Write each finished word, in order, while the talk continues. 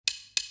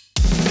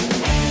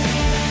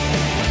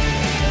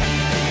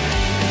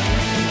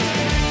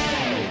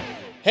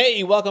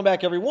Hey, welcome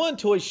back everyone,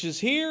 Toys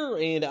here,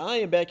 and I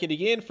am back yet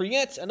again for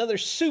yet another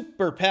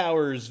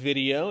Superpowers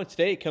video. And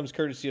today it comes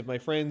courtesy of my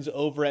friends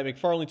over at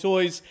McFarlane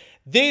Toys.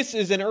 This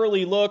is an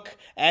early look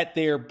at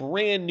their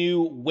brand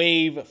new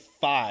Wave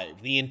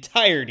 5, the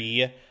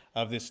entirety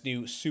of this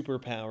new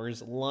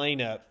Superpowers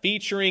lineup,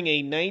 featuring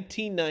a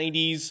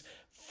 1990s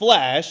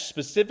Flash,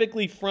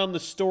 specifically from the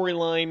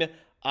storyline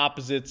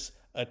Opposites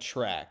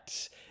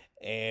Attract.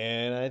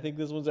 And I think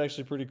this one's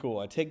actually pretty cool.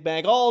 I take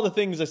back all the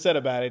things I said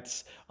about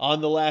it on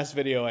the last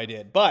video I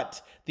did.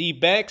 But the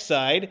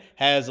backside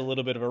has a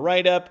little bit of a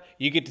write-up.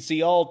 You get to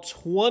see all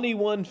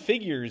 21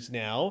 figures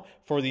now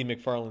for the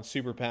McFarlane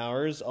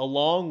Superpowers,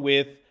 along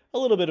with a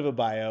little bit of a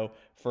bio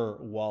for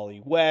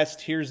Wally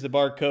West. Here's the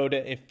barcode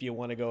if you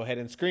want to go ahead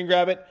and screen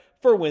grab it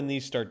for when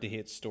these start to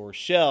hit store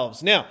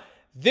shelves. Now,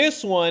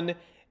 this one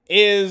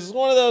is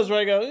one of those where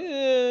I go,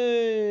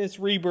 it's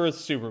Rebirth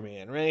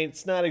Superman, right?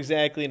 It's not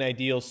exactly an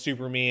ideal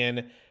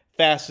Superman,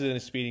 faster than a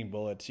speeding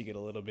bullet. You get a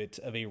little bit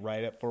of a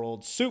write-up for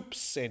old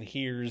Supes, and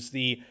here's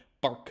the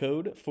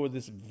barcode for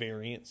this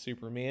variant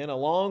Superman,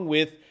 along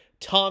with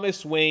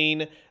Thomas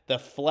Wayne, the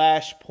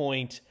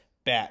Flashpoint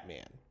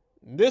Batman.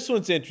 This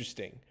one's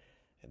interesting,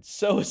 and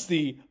so is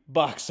the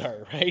box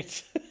art,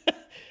 right?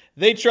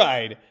 They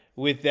tried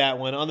with that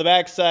one. On the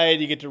back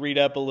side, you get to read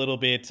up a little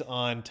bit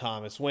on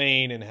Thomas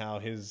Wayne and how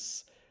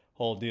his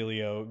whole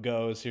dealio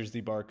goes. Here's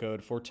the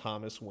barcode for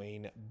Thomas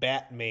Wayne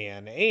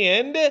Batman.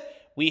 And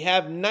we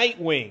have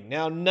Nightwing.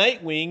 Now,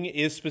 Nightwing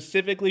is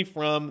specifically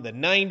from the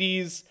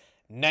 90s,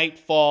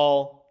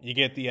 Nightfall. You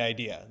get the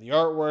idea. The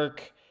artwork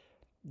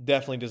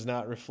definitely does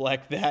not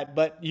reflect that,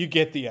 but you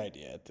get the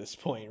idea at this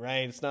point,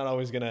 right? It's not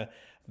always going to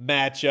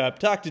match up.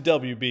 Talk to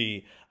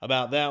WB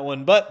about that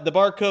one. But the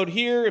barcode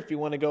here, if you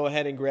want to go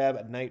ahead and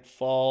grab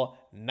Nightfall,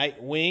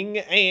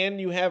 Nightwing, and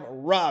you have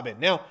Robin.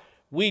 Now,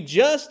 we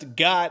just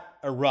got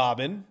a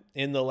Robin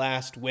in the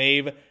last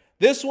wave.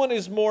 This one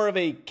is more of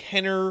a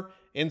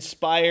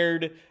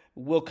Kenner-inspired,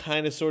 we'll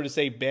kind of sort of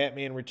say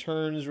Batman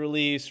Returns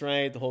release,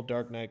 right? The whole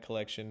Dark Knight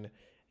collection,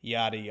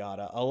 yada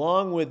yada.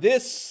 Along with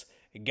this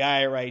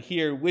guy right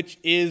here, which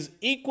is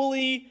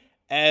equally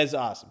as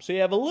awesome. So you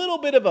have a little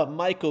bit of a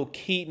Michael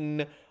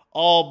Keaton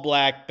all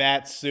black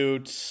bat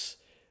suits,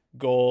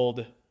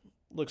 gold.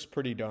 Looks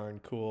pretty darn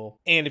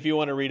cool. And if you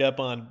want to read up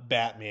on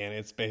Batman,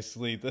 it's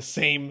basically the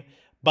same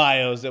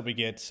bios that we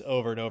get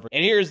over and over.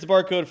 And here's the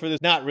barcode for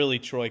this not really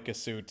Troika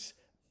suit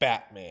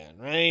Batman,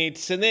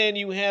 right? And then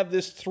you have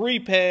this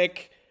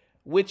 3-pack,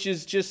 which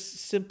is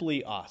just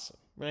simply awesome,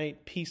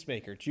 right?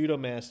 Peacemaker, Judo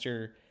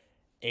Master,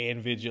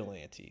 and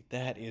Vigilante.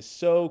 That is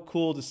so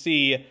cool to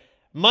see.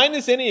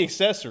 Minus any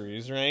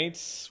accessories, right?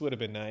 Would have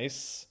been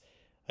nice.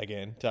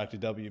 Again, talk to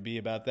WB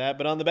about that.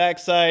 But on the back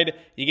side,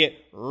 you get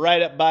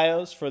write-up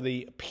bios for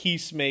the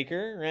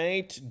Peacemaker,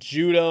 right?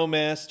 Judo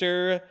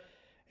Master,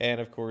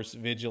 and of course,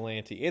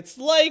 Vigilante. It's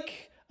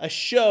like a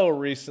show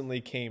recently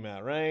came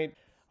out, right?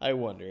 I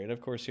wonder. And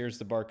of course, here's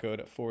the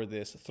barcode for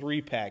this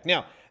 3-pack.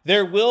 Now,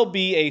 there will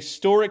be a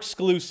store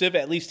exclusive,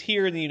 at least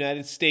here in the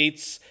United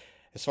States,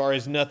 as far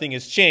as nothing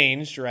has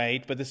changed,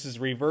 right? But this is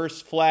Reverse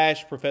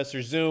Flash,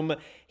 Professor Zoom.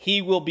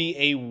 He will be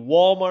a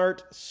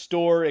Walmart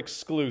store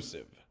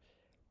exclusive.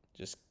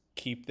 Just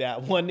keep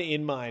that one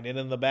in mind. And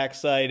on the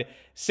backside,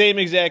 same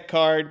exact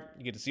card.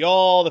 You get to see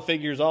all the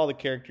figures, all the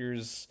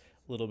characters.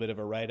 A little bit of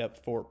a write-up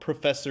for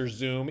Professor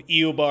Zoom,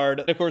 Eobard.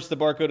 And of course, the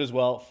barcode as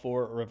well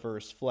for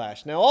Reverse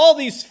Flash. Now, all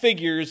these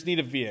figures need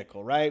a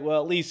vehicle, right?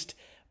 Well, at least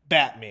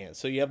Batman.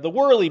 So you have the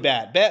Whirly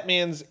Bat,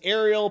 Batman's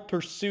aerial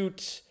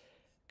pursuit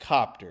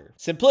copter.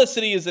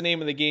 Simplicity is the name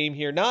of the game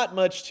here. Not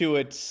much to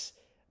it,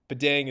 but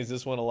dang, is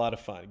this one a lot of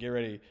fun. Get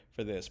ready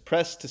for this.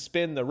 Press to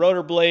spin the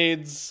rotor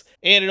blades,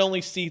 and it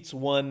only seats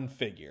one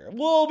figure.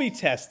 We'll be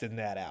testing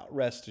that out,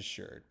 rest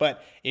assured.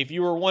 But if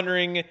you were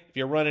wondering, if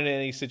you're running into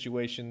any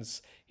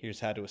situations,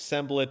 here's how to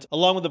assemble it,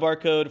 along with the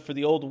barcode for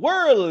the old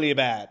Whirly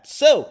Bat.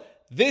 So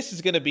this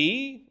is going to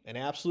be an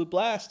absolute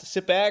blast.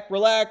 Sit back,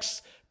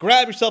 relax,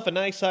 grab yourself a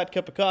nice hot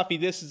cup of coffee.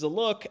 This is a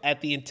look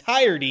at the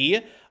entirety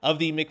of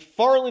the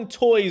McFarlane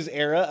Toys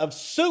era of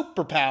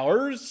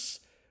Superpowers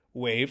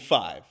Wave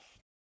 5.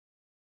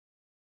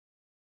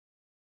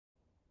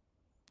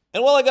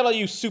 And while I got all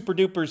you super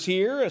dupers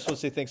here, I just want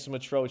to say thanks so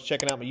much for always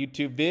checking out my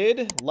YouTube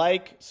vid.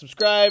 Like,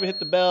 subscribe, hit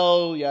the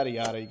bell, yada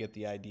yada. You get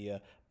the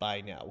idea by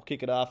now. We'll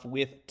kick it off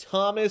with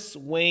Thomas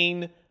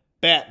Wayne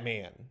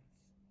Batman.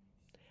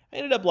 I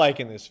ended up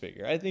liking this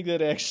figure. I think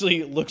that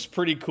actually looks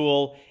pretty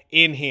cool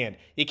in hand.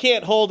 You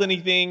can't hold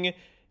anything.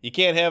 You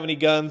can't have any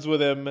guns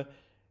with him.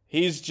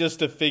 He's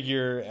just a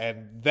figure,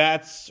 and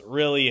that's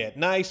really it.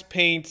 Nice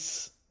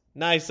paints,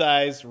 nice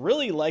eyes.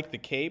 Really like the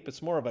cape.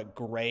 It's more of a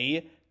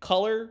gray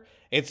color.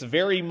 It's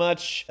very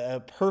much a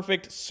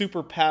perfect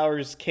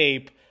Superpowers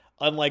cape,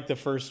 unlike the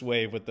first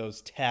wave with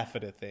those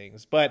taffeta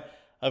things. But,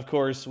 of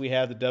course, we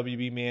have the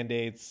WB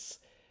mandates.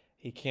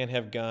 He can't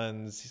have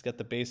guns. He's got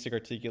the basic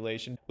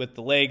articulation with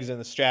the legs and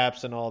the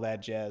straps and all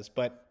that jazz.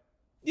 But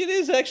it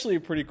is actually a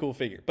pretty cool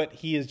figure. But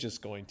he is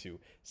just going to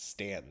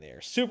stand there.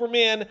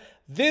 Superman,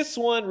 this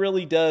one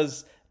really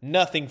does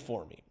nothing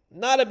for me.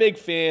 Not a big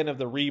fan of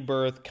the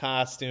Rebirth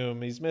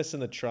costume. He's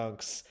missing the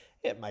trunks.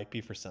 It might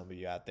be for some of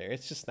you out there.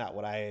 It's just not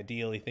what I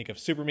ideally think of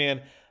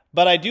Superman.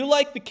 But I do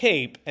like the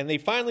cape, and they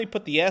finally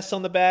put the S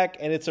on the back,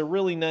 and it's a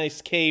really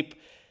nice cape.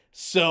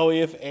 So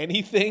if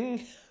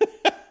anything,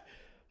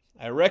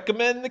 I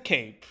recommend the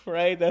cape,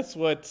 right? That's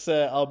what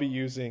I'll be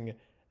using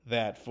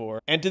that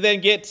for. And to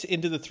then get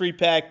into the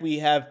 3-pack, we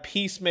have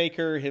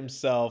Peacemaker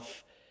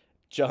himself,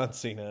 John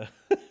Cena.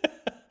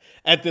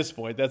 At this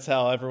point, that's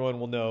how everyone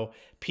will know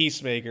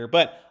Peacemaker.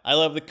 But I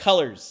love the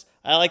colors.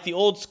 I like the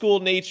old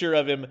school nature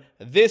of him.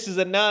 This is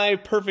a nigh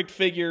perfect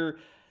figure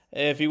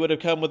if he would have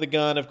come with a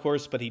gun, of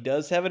course, but he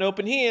does have an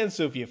open hand,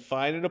 so if you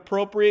find an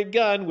appropriate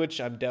gun,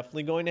 which I'm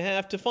definitely going to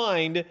have to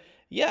find,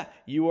 yeah,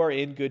 you are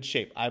in good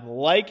shape. I'm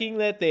liking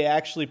that they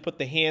actually put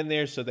the hand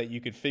there so that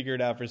you could figure it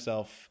out for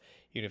yourself,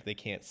 even if they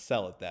can't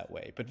sell it that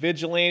way. But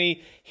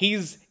Vigilante,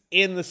 he's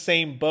in the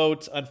same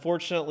boat.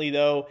 Unfortunately,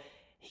 though,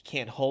 he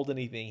can't hold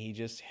anything. He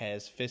just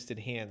has fisted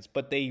hands.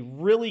 But they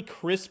really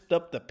crisped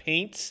up the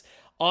paint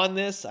on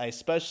this. I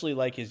especially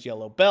like his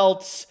yellow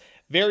belts.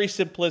 Very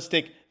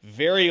simplistic,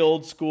 very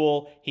old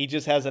school. He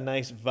just has a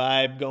nice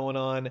vibe going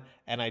on,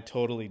 and I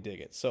totally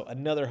dig it. So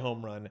another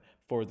home run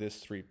for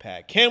this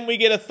 3-pack. Can we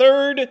get a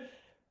third?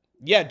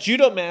 Yeah,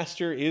 Judo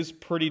Master is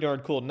pretty darn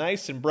cool.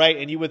 Nice and bright,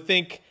 and you would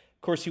think,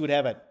 of course, he would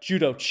have a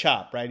judo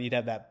chop, right? He'd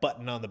have that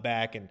button on the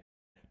back and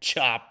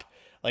chop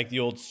like the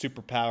old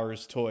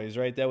Superpowers toys,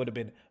 right? That would have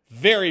been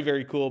very,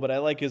 very cool, but I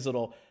like his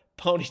little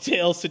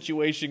ponytail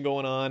situation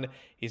going on.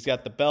 He's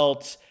got the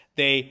belt.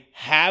 They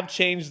have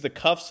changed the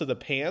cuffs of the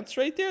pants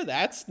right there.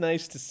 That's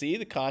nice to see.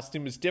 The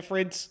costume is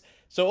different.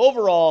 So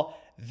overall,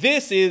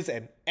 this is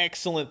an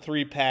excellent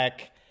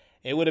 3-pack.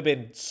 It would have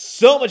been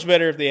so much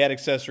better if they had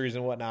accessories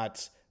and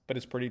whatnot, but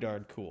it's pretty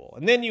darn cool.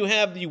 And then you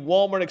have the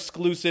Walmart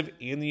exclusive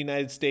in the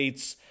United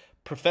States,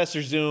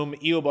 Professor Zoom,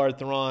 Eobard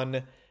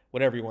Thawne,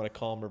 whatever you want to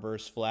call him,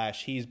 Reverse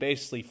Flash. He's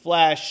basically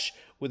Flash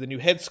with a new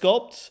head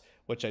sculpt,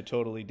 which I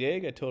totally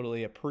dig. I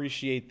totally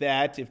appreciate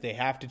that. If they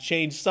have to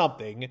change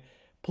something,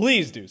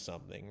 please do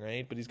something,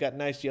 right? But he's got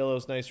nice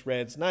yellows, nice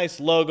reds, nice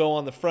logo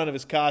on the front of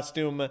his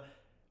costume.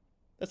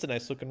 That's a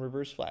nice looking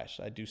Reverse Flash.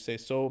 I do say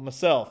so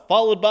myself.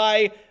 Followed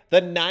by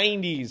the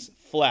 90s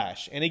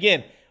Flash. And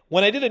again,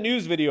 when I did a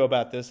news video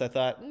about this, I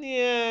thought,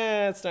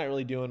 yeah, it's not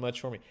really doing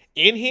much for me.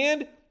 In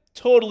hand,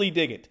 totally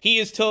dig it. He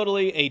is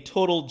totally a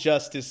total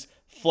justice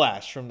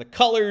Flash. From the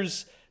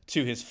colors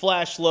to his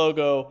Flash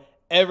logo,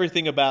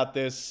 everything about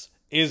this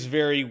is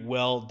very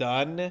well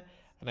done.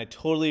 And I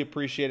totally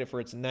appreciate it for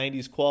its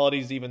 90s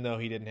qualities, even though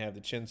he didn't have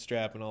the chin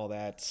strap and all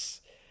that.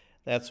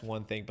 That's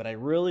one thing. But I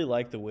really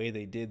like the way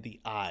they did the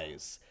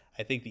eyes.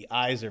 I think the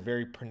eyes are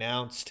very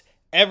pronounced.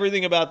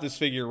 Everything about this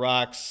figure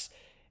rocks.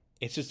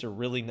 It's just a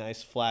really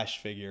nice Flash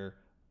figure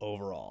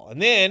overall.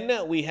 And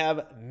then we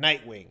have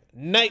Nightwing.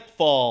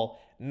 Nightfall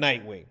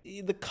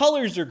Nightwing. The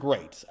colors are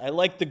great. I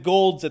like the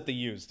golds that they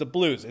use, the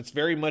blues. It's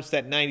very much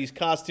that 90s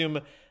costume,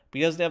 but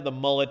he doesn't have the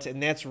mullet,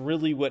 and that's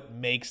really what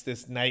makes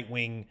this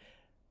Nightwing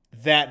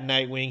that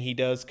Nightwing. He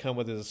does come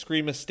with his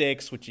Eskrima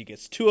sticks, which he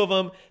gets 2 of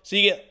them. So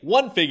you get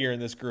one figure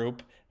in this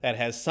group that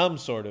has some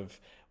sort of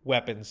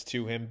weapons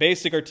to him.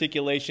 Basic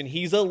articulation.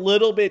 He's a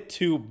little bit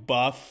too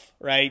buff,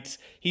 right?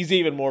 He's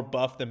even more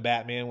buff than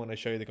Batman when I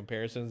show you the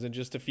comparisons in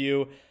just a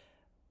few.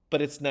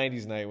 But it's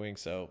 90s Nightwing,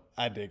 so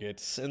I dig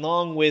it.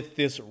 Along with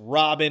this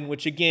Robin,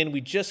 which again, we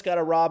just got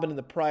a Robin in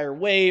the prior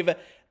wave.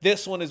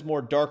 This one is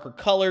more darker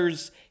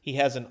colors. He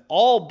has an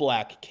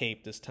all-black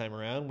cape this time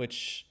around,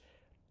 which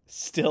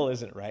still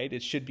isn't right.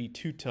 It should be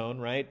two-tone,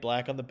 right?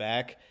 Black on the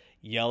back,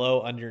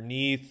 yellow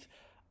underneath.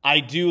 I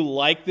do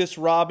like this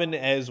Robin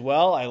as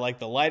well. I like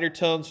the lighter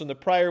tones from the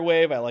prior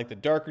wave. I like the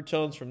darker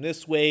tones from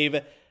this wave.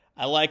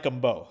 I like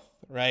them both,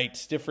 right?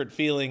 Different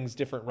feelings,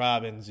 different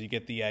Robins. You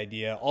get the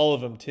idea. All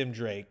of them Tim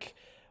Drake.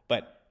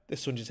 But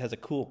this one just has a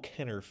cool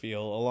Kenner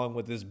feel, along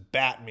with this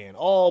Batman.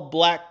 All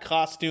black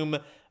costume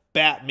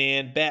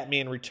Batman.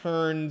 Batman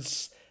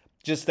Returns.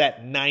 Just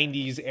that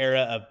 90s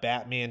era of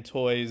Batman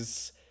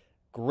toys.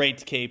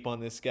 Great cape on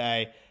this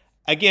guy.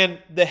 Again,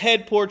 the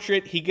head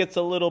portrait, he gets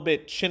a little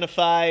bit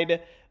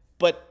chinified,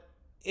 but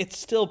it's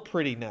still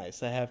pretty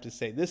nice, I have to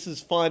say. This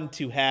is fun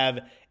to have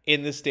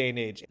in this day and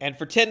age. And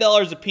for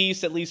 $10 a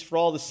piece, at least for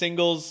all the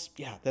singles,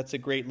 yeah, that's a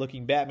great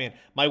looking Batman.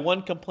 My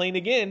one complaint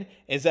again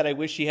is that I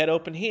wish he had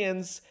open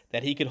hands,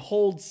 that he could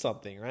hold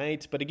something,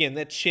 right? But again,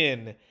 that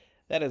chin,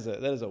 that is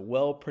a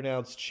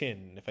well-pronounced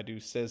chin, if I do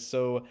say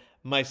so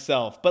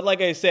myself. But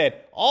like I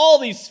said, all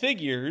these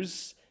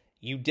figures,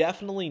 you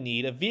definitely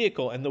need a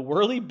vehicle, and the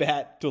Whirly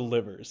Bat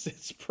delivers.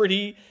 It's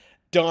pretty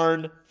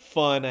darn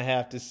fun, I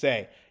have to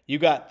say. You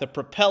got the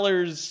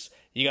propellers,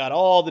 you got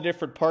all the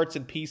different parts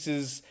and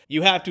pieces.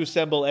 You have to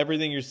assemble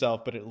everything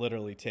yourself, but it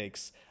literally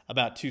takes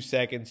about 2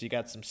 seconds. You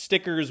got some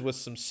stickers with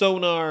some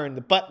sonar and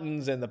the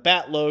buttons and the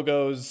bat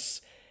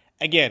logos.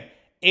 Again,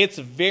 it's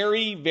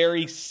very,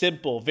 very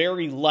simple,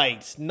 very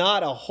light.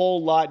 Not a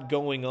whole lot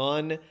going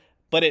on,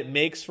 but it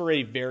makes for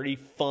a very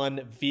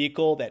fun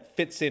vehicle that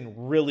fits in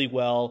really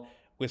well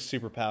with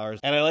superpowers.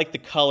 And I like the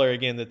color,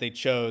 again, that they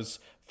chose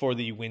for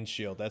the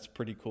windshield. That's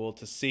pretty cool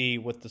to see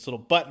with this little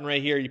button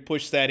right here. You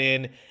push that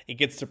in, it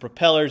gets the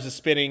propellers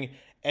spinning.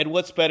 And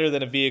what's better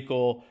than a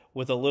vehicle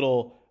with a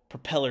little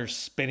propeller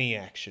spinning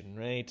action,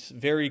 right?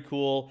 Very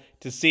cool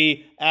to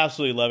see.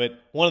 Absolutely love it.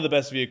 One of the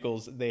best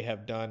vehicles they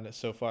have done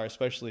so far,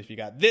 especially if you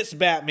got this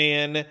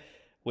Batman,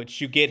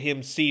 which you get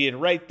him seated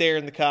right there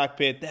in the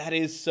cockpit. That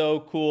is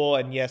so cool.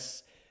 And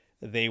yes,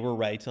 they were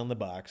right on the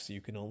box.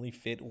 You can only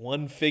fit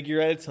one figure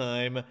at a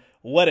time.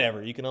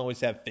 Whatever. You can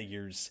always have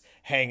figures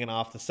hanging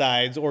off the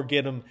sides or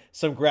get them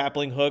some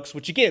grappling hooks,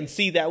 which again,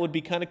 see, that would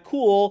be kind of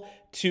cool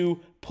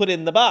to put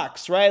in the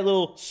box, right? A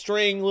little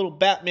string, little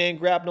Batman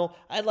grapnel.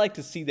 I'd like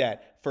to see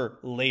that for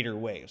later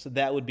waves. So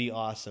that would be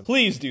awesome.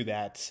 Please do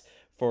that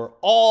for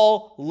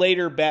all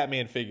later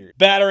Batman figures.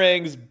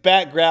 Batarangs,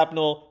 bat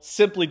grapnel,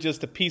 simply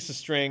just a piece of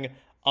string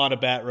on a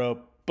bat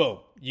rope. Boom.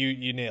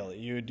 You nail it.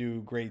 You do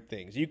great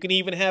things. You can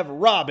even have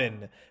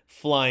Robin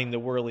flying the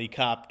Whirly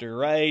Copter,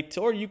 right?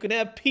 Or you can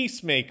have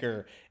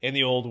Peacemaker in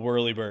the old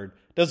Whirly Bird.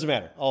 Doesn't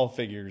matter. All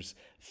figures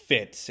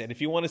fit. And if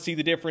you want to see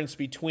the difference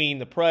between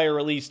the prior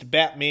released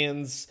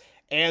Batmans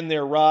and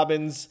their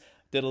Robins,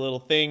 did a little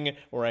thing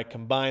where I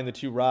combined the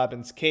two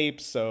Robins'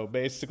 capes. So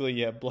basically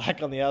you have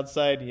black on the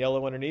outside and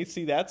yellow underneath.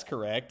 See, that's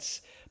correct.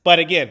 But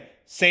again,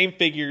 same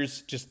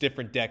figures, just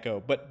different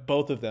deco. But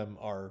both of them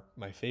are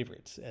my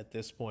favorites at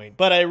this point.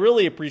 But I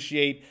really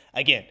appreciate,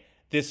 again,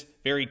 this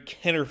very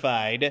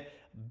Kennerfied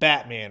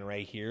Batman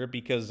right here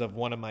because of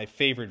one of my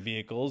favorite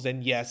vehicles.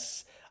 And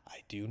yes,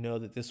 I do know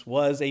that this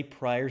was a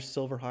prior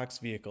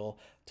Silverhawks vehicle.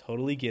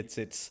 Totally gets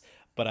it,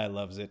 but I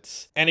loves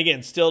it. And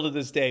again, still to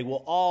this day,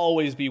 will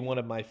always be one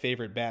of my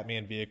favorite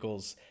Batman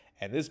vehicles.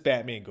 And this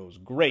Batman goes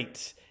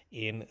great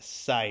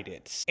inside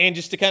it. And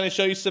just to kind of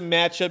show you some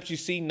matchups, you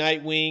see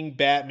Nightwing,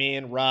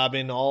 Batman,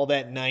 Robin, all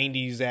that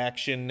 90s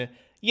action.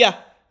 Yeah,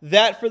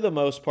 that for the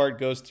most part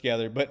goes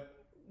together, but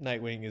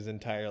Nightwing is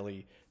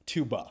entirely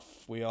too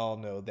buff. We all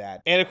know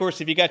that. And of course,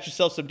 if you got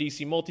yourself some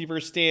DC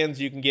Multiverse stands,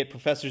 you can get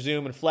Professor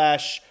Zoom and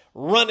Flash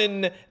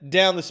running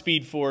down the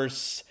Speed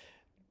Force,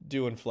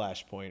 doing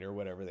Flashpoint or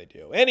whatever they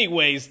do.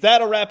 Anyways,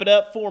 that'll wrap it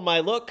up for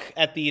my look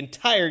at the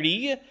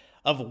entirety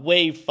of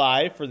Wave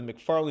 5 for the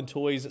McFarlane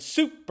Toys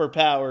Super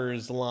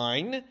Powers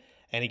line.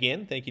 And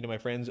again, thank you to my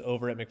friends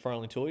over at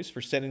McFarlane Toys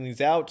for sending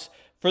these out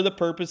for the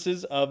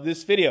purposes of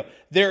this video.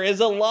 There is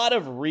a lot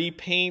of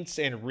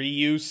repaints and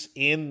reuse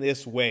in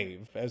this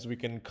wave, as we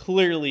can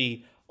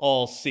clearly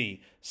all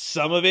see.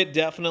 Some of it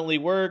definitely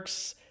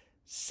works.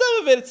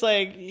 Some of it, it's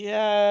like,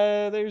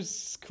 yeah,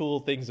 there's cool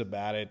things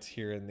about it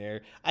here and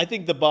there. I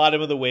think the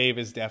bottom of the wave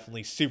is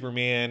definitely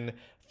Superman,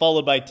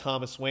 followed by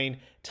Thomas Wayne.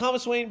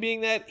 Thomas Wayne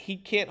being that he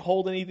can't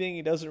hold anything,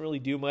 he doesn't really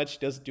do much, he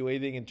doesn't do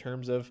anything in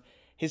terms of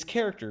his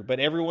character. But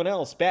everyone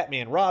else,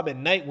 Batman,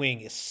 Robin,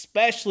 Nightwing,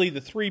 especially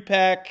the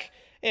 3-pack,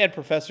 and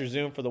Professor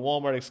Zoom for the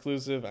Walmart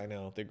exclusive. I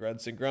know, the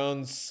grunts and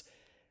groans.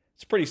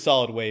 It's a pretty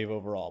solid wave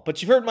overall.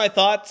 But you've heard my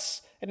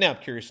thoughts, and now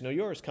I'm curious to know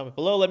yours. Comment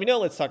below, let me know.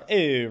 Let's talk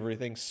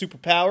everything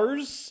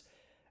superpowers.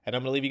 And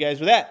I'm going to leave you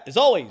guys with that. As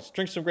always,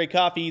 drink some great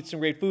coffee, eat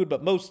some great food,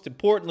 but most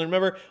importantly,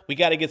 remember, we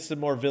got to get some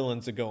more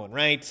villains going,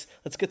 right?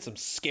 Let's get some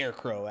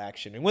Scarecrow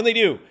action. And when they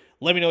do,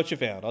 let me know what you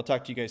found. I'll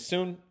talk to you guys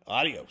soon.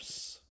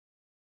 Adios.